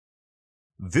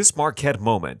This Marquette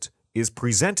moment is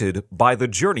presented by the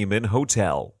Journeyman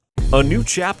Hotel. A new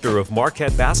chapter of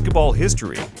Marquette basketball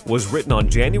history was written on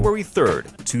January 3,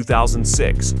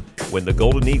 2006, when the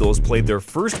Golden Eagles played their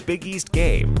first Big East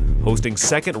game, hosting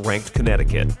second-ranked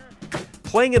Connecticut.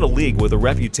 Playing in a league with a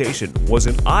reputation was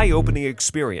an eye-opening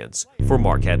experience for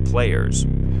Marquette players.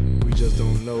 We just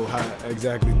don't know how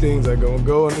exactly things are going to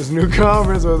go in this new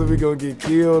conference, whether we're going to get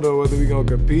killed or whether we're going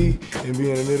to compete and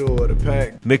be in the middle of the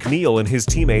pack. McNeil and his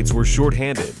teammates were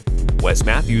shorthanded. Wes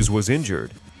Matthews was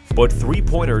injured. But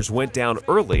three-pointers went down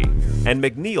early, and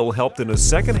McNeil helped in a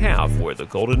second half where the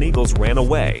Golden Eagles ran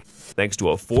away, thanks to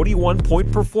a 41-point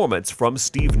performance from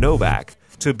Steve Novak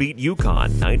to beat UConn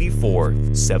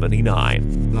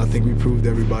 94-79. I think we proved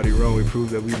everybody wrong. We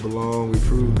proved that we belong. We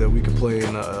proved that we could play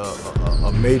in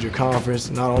a major conference,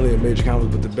 not only a major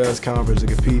conference, but the best conference to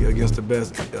compete against the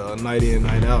best night in,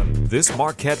 night out. This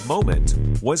Marquette moment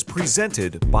was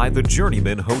presented by the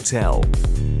Journeyman Hotel.